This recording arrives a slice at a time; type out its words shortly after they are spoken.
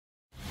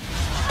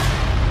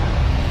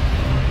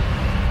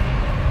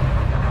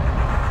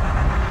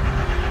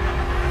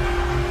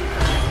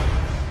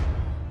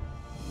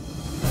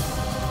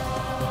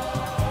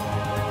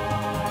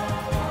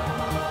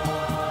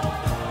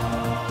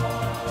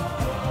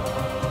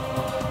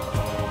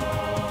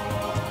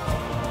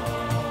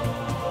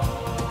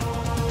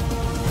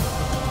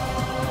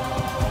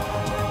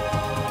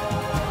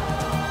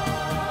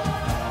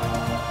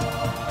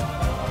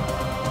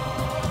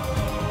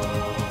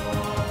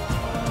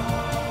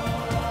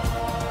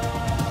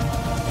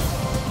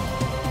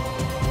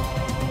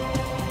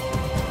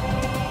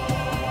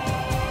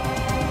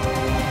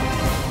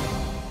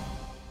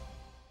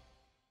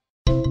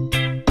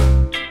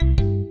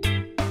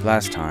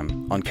last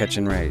time on Catch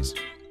and Raise.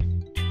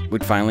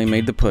 We'd finally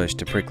made the push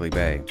to Prickly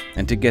Bay,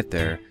 and to get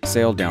there,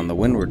 sailed down the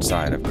windward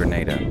side of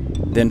Grenada,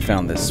 then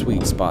found this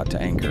sweet spot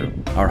to anchor,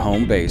 our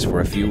home base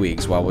for a few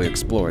weeks while we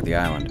explored the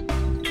island.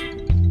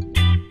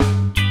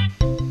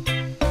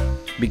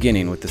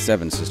 Beginning with the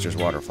Seven Sisters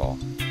Waterfall.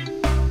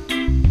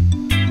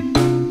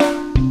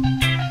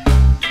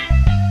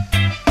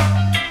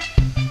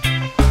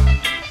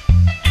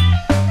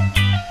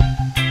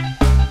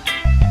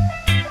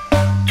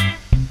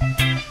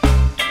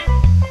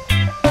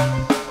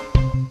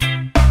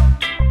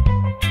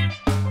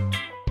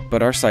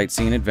 But our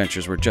sightseeing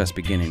adventures were just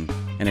beginning,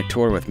 and a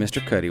tour with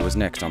Mr. Cuddy was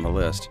next on the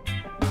list.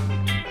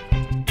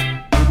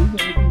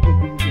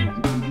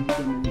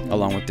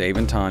 Along with Dave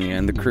and Tanya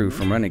and the crew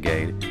from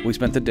Renegade, we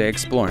spent the day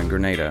exploring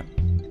Grenada.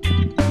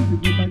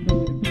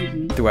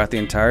 Throughout the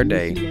entire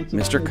day,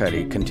 Mr.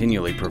 Cuddy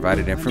continually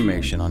provided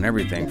information on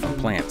everything from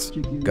plants,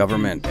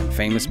 government, and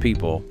famous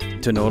people,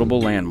 to notable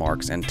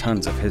landmarks and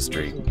tons of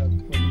history,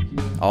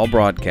 all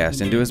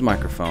broadcast into his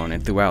microphone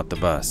and throughout the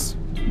bus.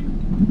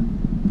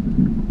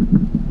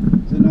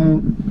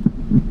 Now,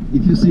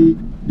 if you see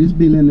this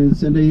building in the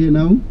center here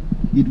now,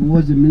 it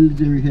was the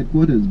military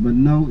headquarters, but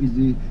now is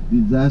the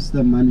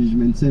disaster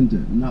management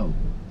center now.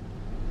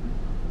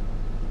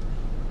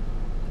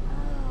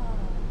 Oh,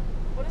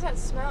 what does that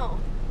smell?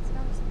 It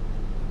smells.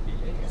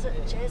 Is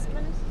it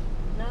jasmine?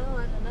 No,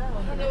 I don't know.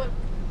 I don't know what.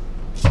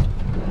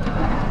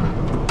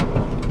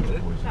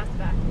 Pass it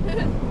back.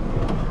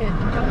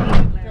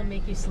 It'll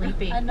make you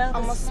sleepy. I know.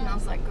 Almost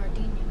smells like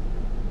gardenia.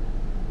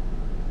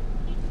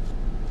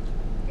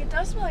 It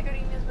does smell like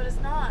gardenias, but it's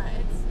not.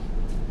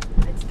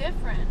 It's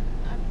different.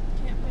 I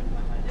can't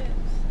pinpoint what it is.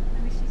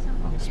 Let me see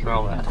something.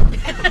 Smell that.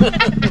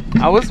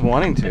 I was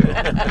wanting to.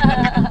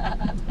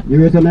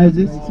 You recognize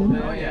this?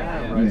 Oh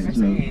yeah, rice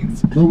so,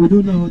 beans. but we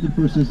don't know how to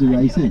process the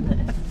rice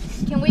in.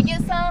 Can we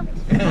get some?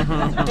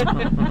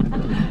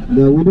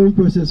 No, we don't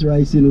process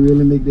rice in, we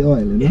only make the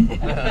oil, you know?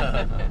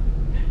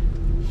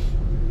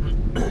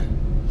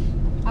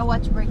 I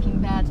watch Breaking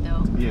Bad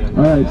though. Yeah.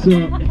 Alright, so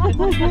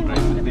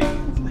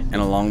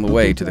And along the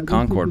way to the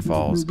Concord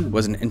Falls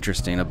was an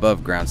interesting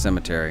above-ground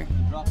cemetery,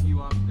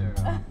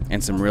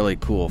 and some really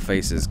cool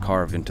faces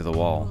carved into the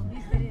wall.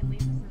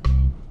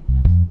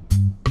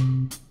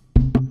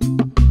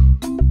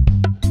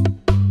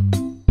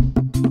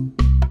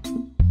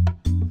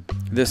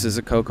 This is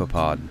a cocoa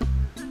pod,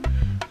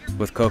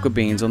 with cocoa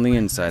beans on the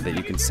inside that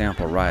you can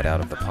sample right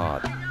out of the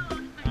pod.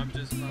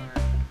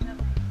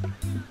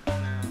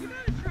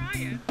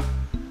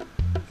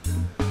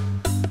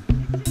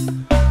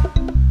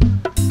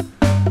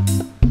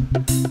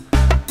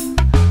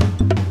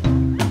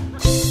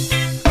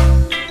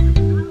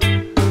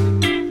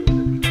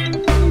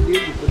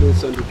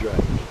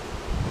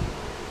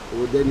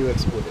 then you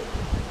export it.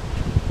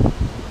 The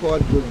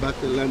pod goes back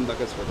to land back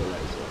as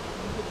fertilizer.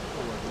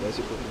 That's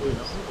your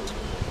performance.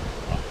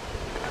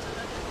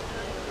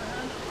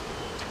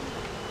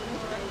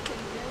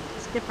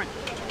 It's different.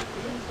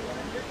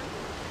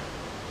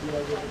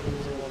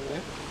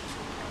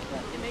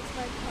 It makes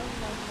my tongue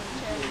like my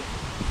cherry.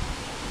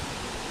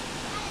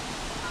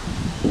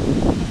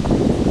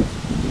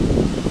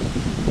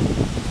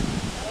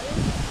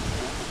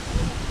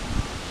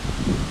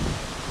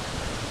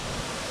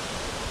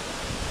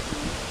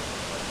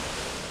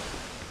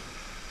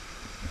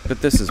 But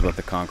this is what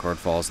the Concord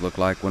Falls looked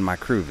like when my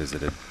crew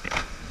visited.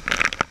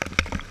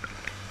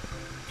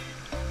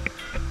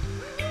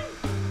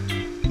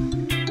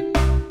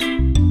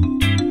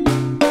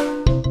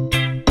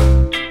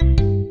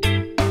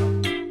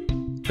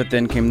 But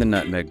then came the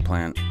Nutmeg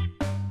Plant,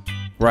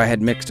 where I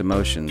had mixed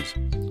emotions.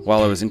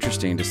 While it was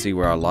interesting to see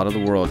where a lot of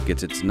the world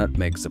gets its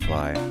nutmeg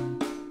supply,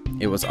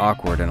 it was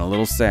awkward and a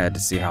little sad to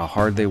see how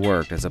hard they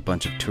worked as a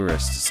bunch of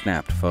tourists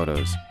snapped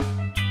photos.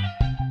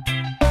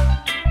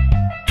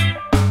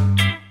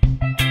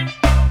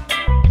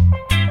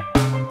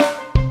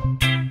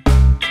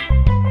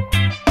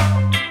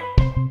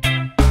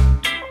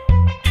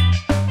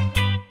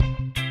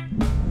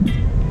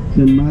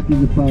 St. Mark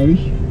is a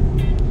parish.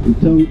 The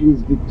town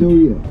is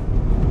Victoria.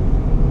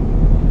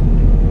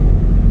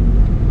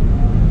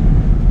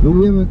 But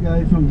we have a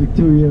guy from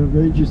Victoria, a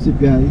very interesting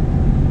guy.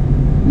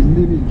 His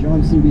name is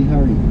Johnson B.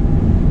 Harry.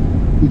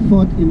 He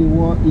fought in the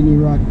war in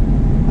Iraq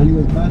and he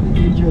was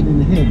badly injured in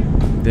the head.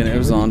 Then it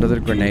was on to the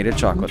Grenada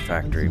Chocolate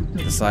Factory,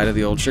 the site of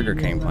the old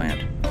sugarcane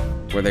plant,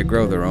 where they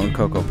grow their own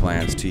cocoa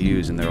plants to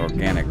use in their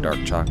organic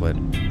dark chocolate.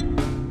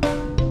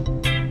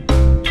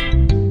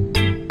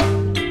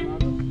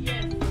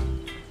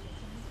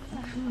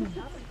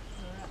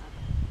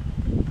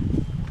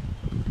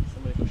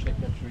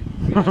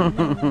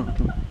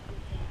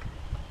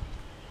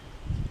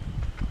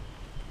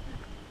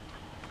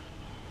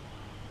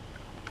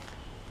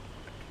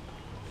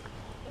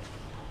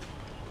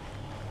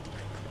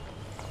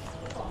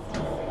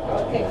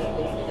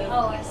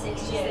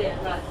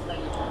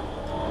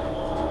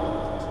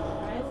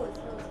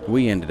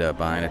 We ended up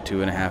buying a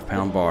 2.5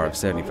 pound bar of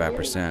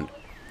 75%,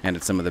 and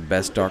it's some of the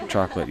best dark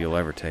chocolate you'll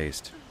ever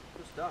taste.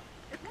 It smells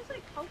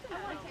like coconut.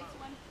 I want to taste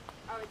one.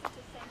 Oh, it's the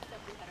same.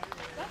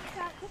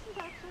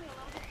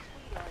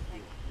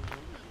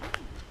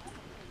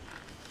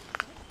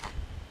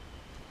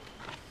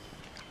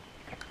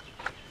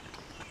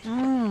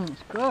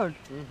 Good.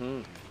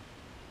 Mm-hmm.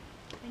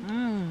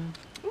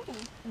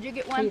 Did you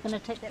get So you're one? going to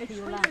take that for It's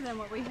your sweeter lunch. than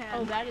what we had.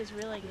 Oh, that is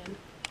really good.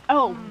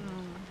 Oh.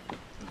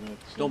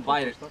 Don't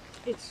bite it.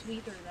 It's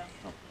sweeter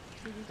though.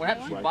 What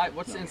happens if you bite?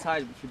 What's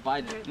inside if you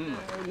bite it?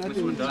 This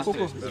one does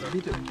taste better.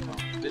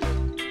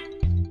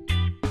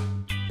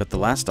 But the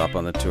last stop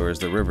on the tour is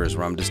the Rivers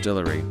Rum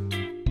Distillery.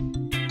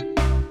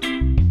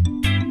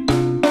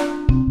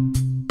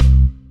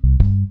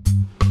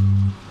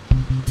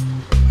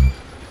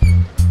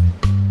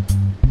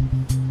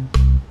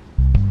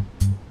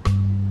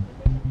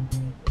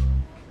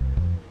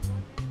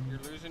 You're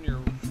losing your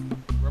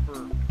rubber.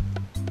 You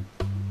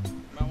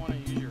might want to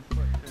use your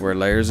foot. Where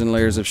layers and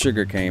layers of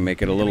sugarcane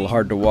make it a little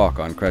hard to walk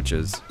on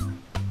crutches.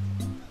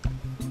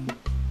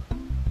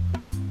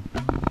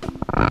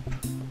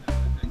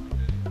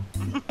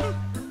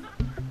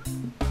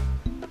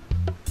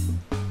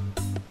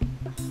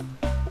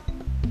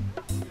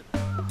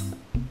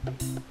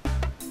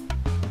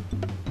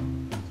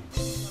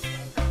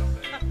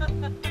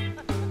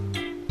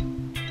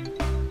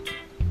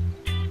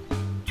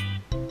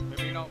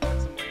 Maybe not put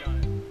some weight on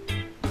it.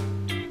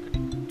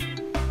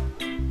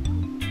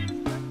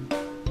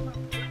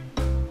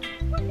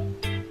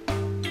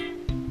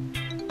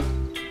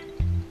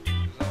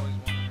 There's always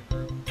one in a group.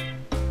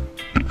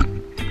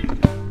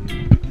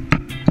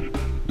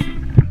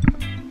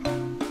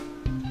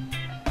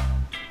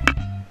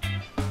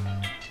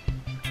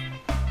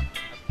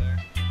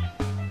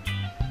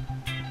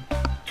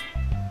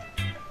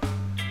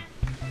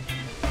 there.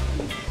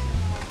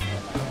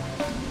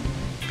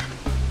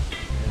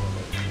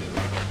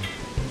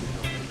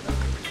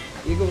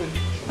 You go in.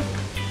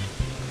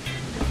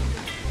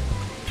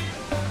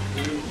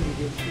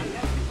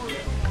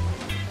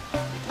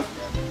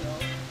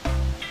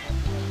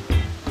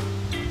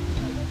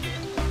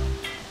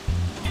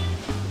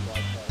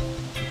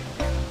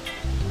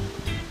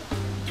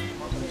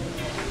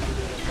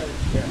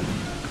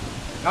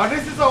 Now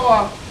this is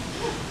our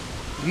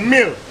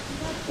mill,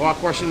 our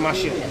crushing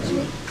machine.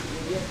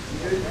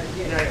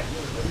 Yeah.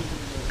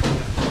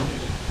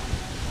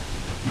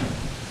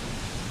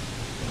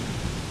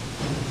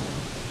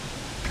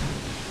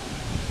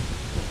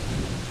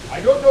 I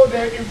don't know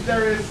if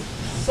there is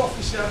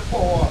sufficient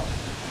power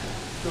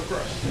to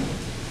crush,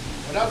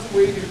 but that's the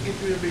way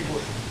it will be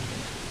good.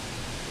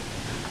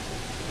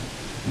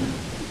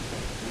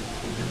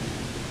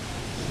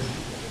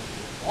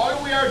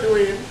 All we are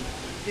doing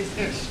is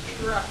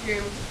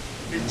extracting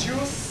the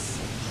juice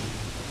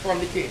from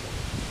the cane.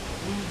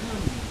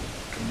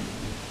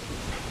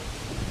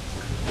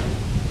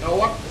 Now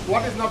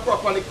what is not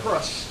properly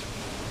crushed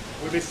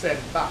will be sent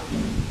back.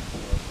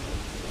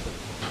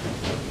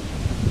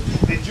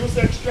 The juice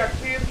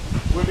extracted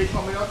will be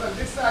coming out on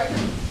this side.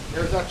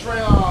 There's a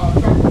tray over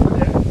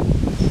there.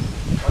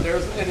 Or there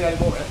isn't any at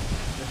the moment.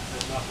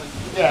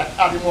 Yeah,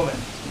 at the moment.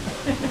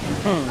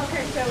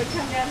 Okay, so we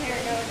come down here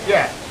and go down.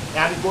 Yeah,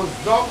 and it goes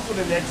down to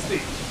the next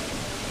stage.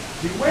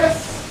 The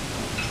waste,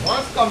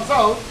 once it comes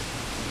out,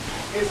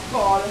 is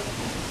called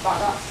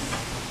bagasse.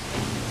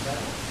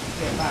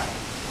 Okay, bagasse.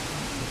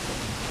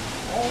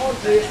 All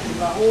this is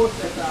a whole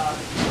set of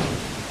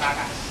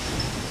bagasse.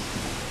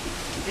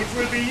 It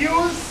will be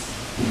used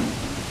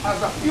as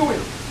a fuel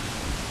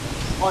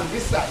on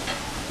this side.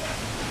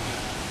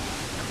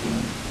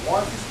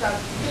 Once it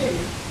starts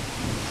burning,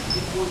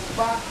 it goes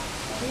back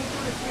into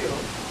the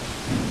field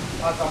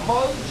as a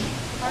mulch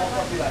or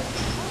fertilizer. Oh,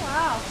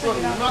 wow. So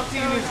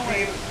nothing is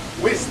being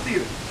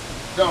wasted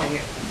down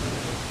here.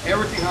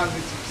 Everything has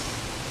its use.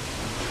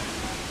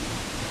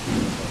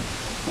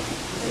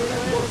 So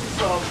let's go to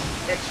some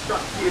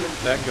extracted.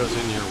 That goes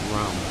in your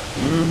rum.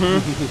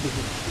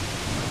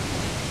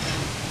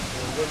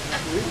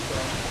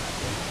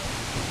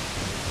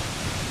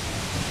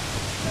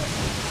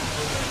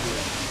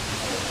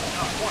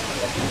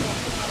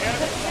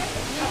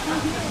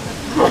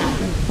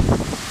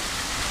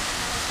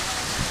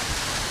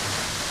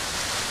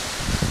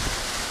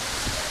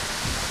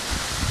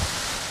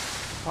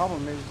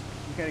 Problem is,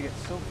 you gotta get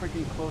so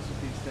freaking close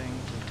with these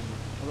things,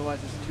 otherwise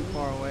it's too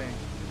far away.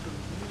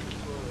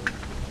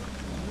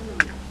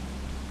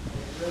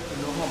 To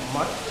know how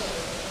much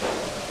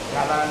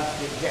gallons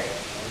you get.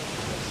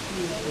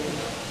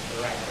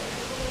 Right.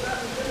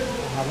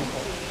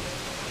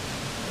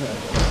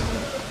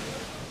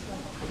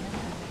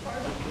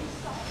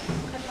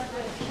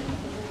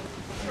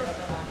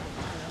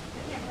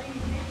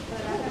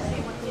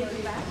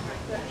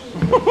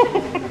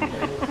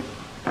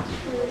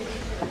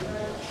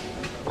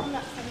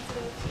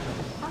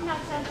 I'm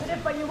not sensitive,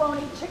 but you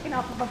won't eat chicken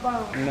off of a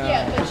bone. No.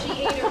 Yeah, but she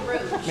ate a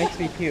roach. Makes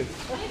me puke.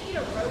 I didn't eat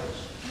a roach.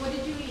 What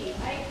did you eat?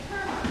 I ate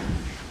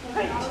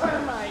termites.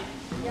 Termite.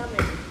 Yummy.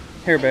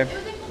 Here, babe. It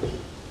was like when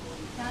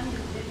Don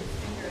just did his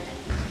finger in.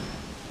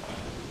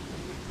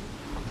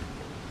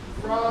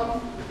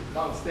 From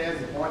downstairs,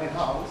 the morning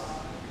house,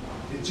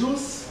 the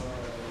juice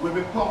will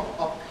be pumped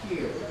up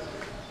here.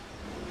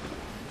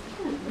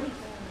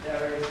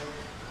 There is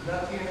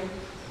nothing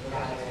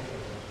like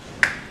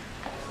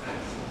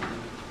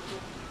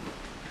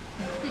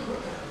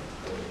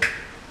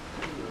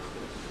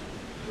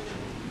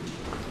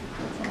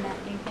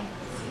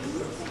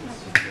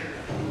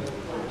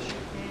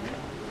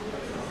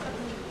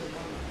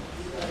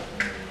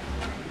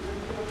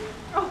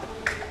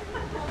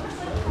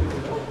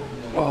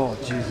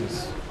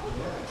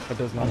That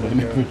does not I look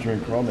never good.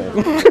 drink rum I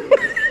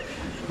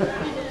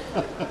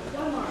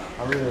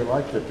really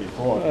liked it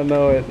before. I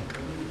know it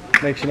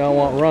makes you not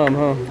want rum,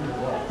 huh?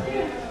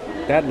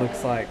 That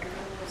looks like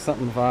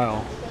something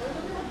vile.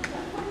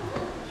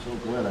 So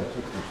glad I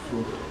took this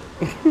fruit.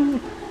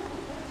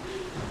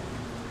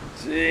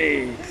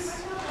 Jeez.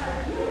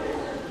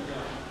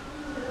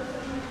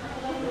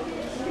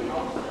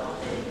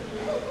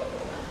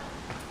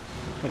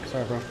 Look,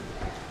 sorry, bro.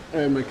 I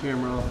had my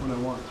camera off when I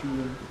walked through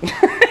there.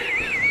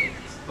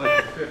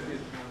 Like the 50s.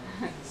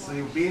 So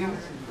you've been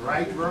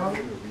right, wrong.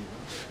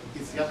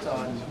 It's your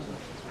turn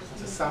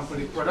to sample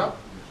the product.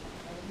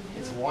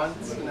 It's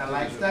once in a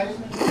lifetime. You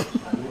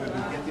will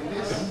be getting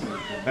this.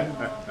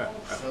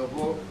 So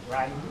go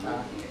right.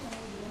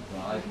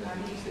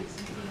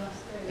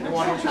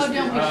 Anyone Oh, don't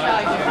be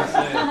shy.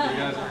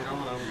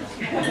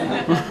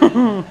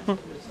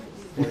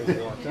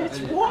 It's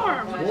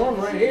warm. Warm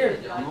right here.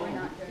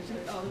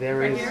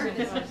 There is.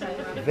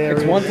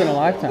 It's once in a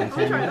lifetime. It's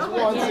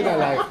once in a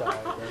lifetime.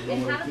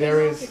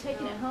 There is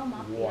Taking it home,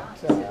 I'll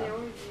water.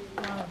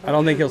 I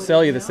don't think he'll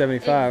sell you the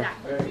 75.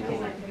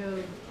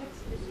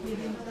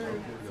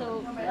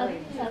 So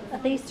are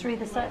these three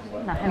the same?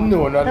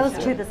 No, not Those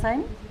the two the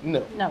same?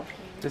 No. No.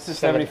 This is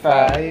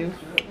 75.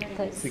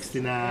 That's,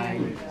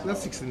 69. So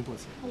that's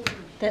 16%.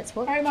 that's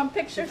what? All right, Mom,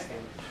 pictures.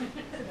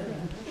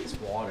 It's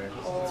water.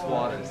 It's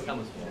water. It's how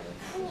much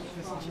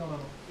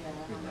water?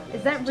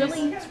 Is that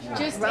really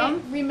Just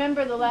rum?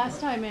 remember the last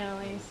time,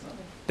 Annalise.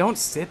 Don't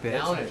sip it.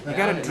 Down it. You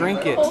gotta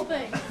drink it. Whole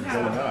thing.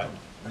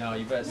 No,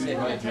 you better save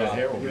my drop.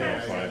 I was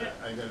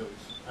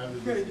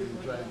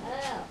just trying.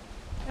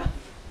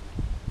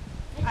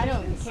 I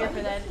don't care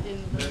for that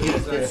in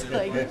this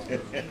like.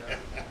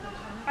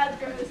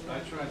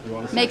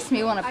 Makes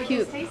me want to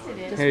puke. Tasted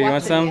it. Here, you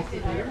want some?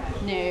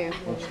 No.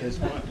 What's this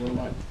one? What am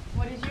I?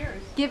 What is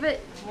yours? Give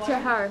it to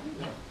her.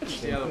 I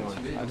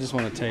just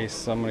want to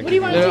taste, so I'm gonna What do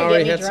you want to do?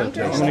 already Get me had some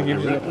drunk or I'm gonna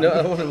give you. No, I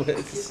want to.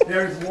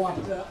 There's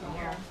water.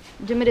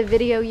 Do you want me to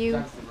video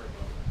you?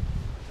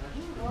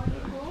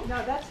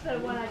 No, that's the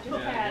one I just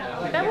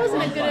had. That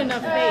wasn't a good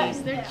enough face.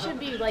 There should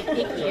be like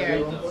 8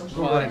 here.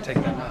 Well, I didn't take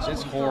that much.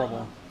 It's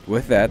horrible.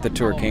 With that, the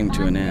tour came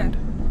to an end.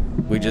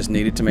 We just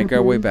needed to make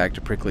our way back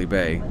to Prickly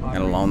Bay, and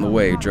along the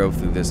way drove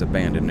through this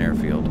abandoned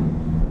airfield.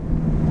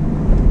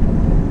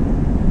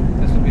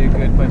 This would be a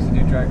good place to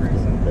do drag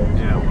racing.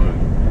 Yeah, it would.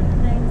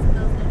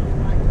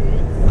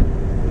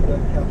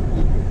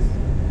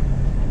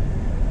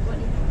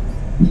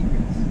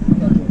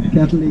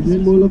 Cattle Eagle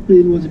Molar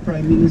plane was the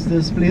Prime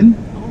Minister's plane,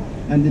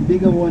 and the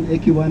bigger one,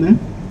 Ekiwana.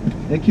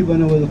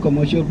 Ekiwana was a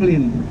commercial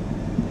plane.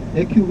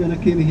 Ekiwana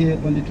came here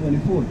on the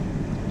 24th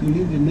to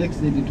leave the next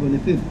day, the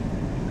 25th.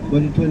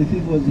 But the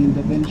 25th was the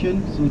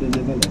intervention, so they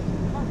never left.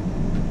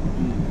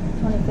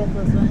 25th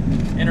was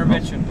what?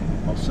 Intervention.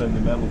 I'll send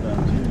the medal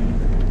down to you.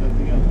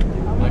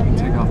 I can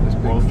take off this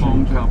big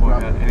foam cowboy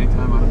hat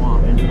anytime I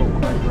want. I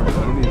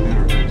don't need an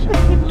intervention.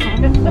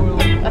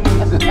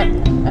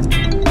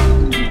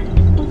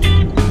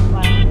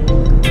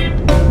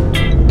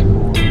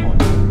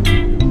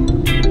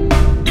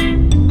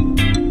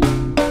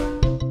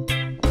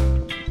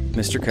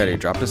 Mr. Cuddy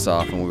dropped us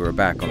off and we were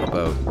back on the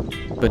boat,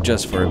 but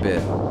just for a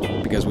bit,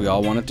 because we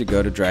all wanted to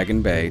go to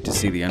Dragon Bay to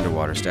see the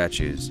underwater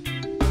statues.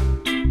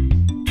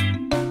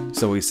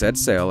 So we set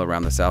sail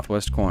around the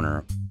southwest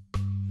corner,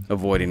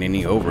 avoiding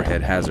any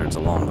overhead hazards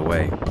along the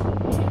way.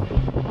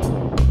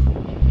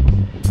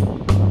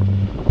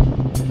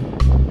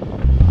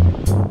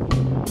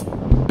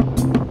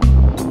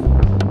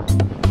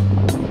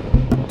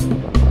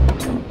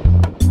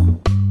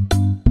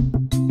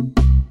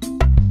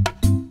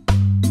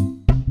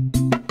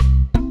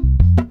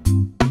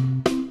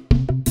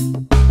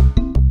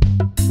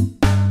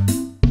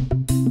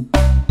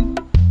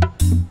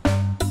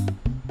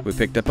 We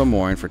picked up a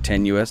mooring for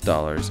 $10 US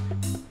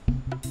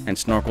and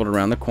snorkeled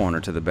around the corner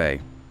to the bay.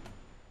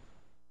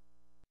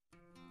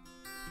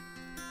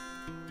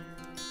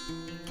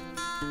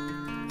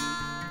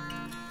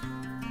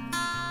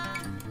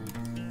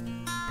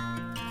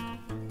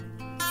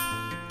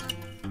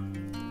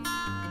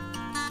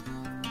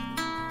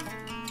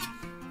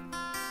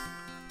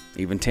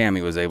 Even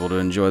Tammy was able to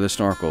enjoy the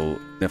snorkel,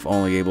 if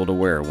only able to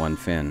wear one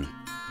fin.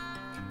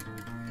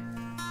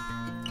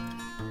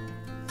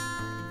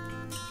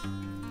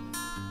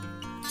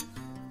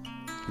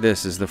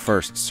 This is the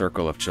first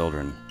circle of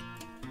children.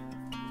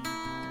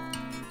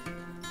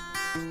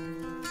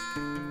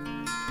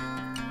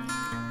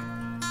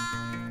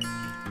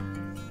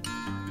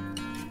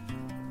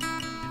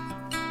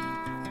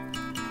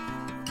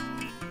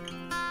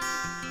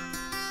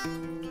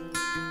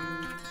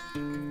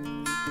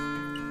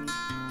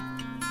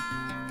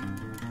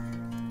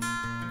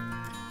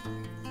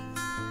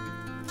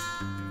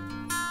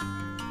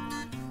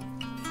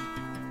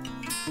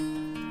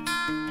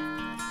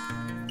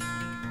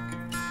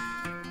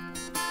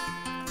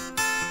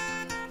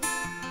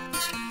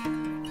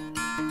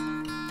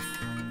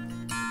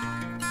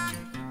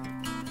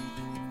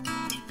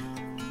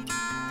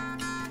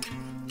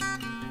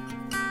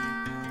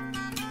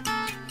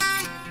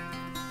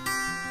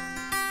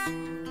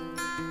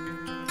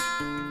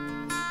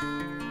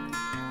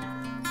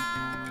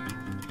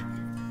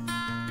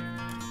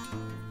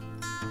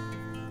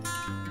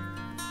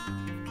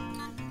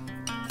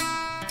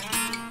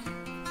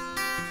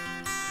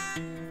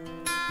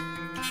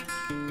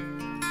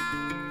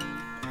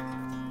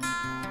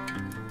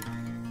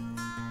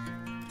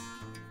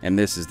 And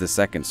this is the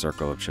second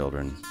circle of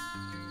children.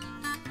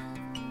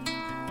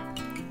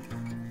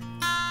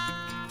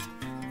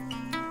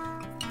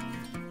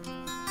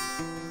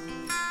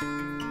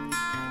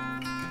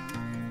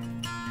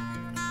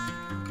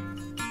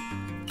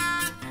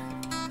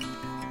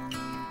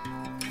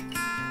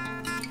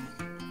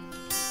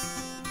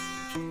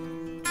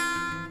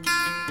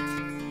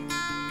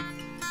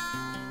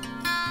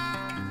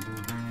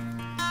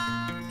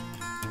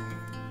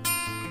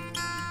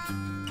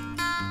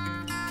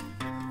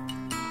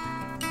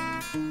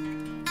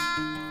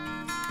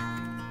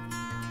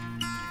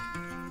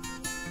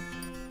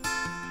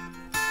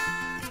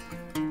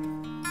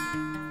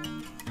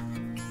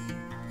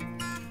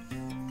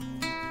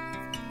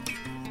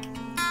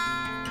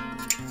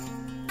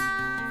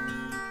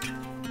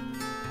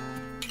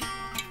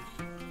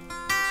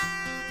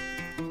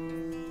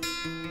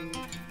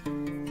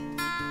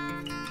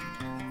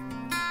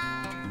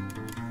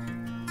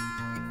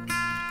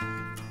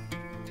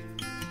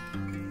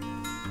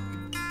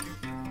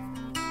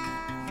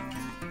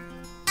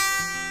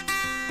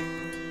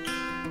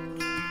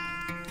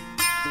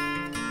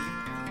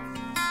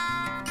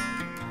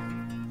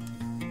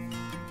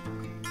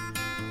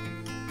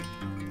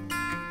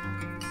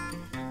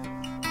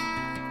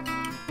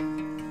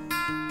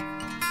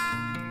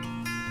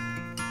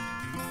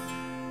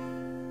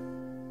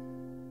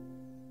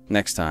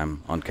 Next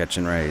time on Catch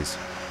and Raise.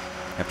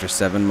 After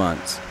 7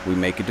 months, we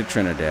make it to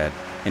Trinidad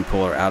and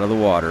pull her out of the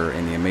water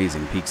in the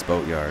amazing Peaks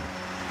Boatyard.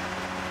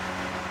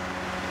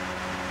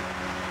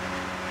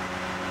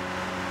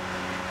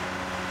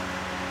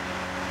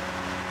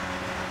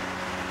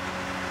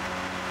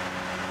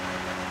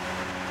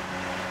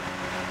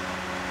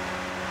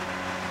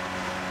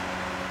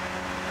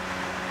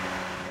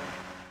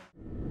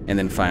 And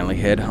then finally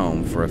head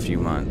home for a few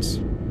months.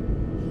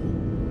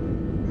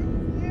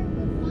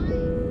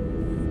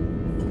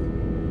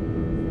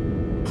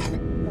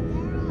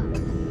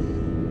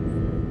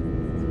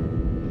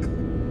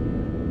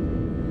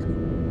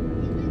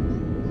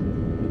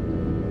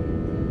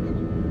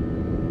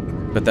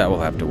 But that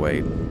will have to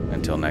wait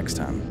until next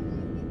time.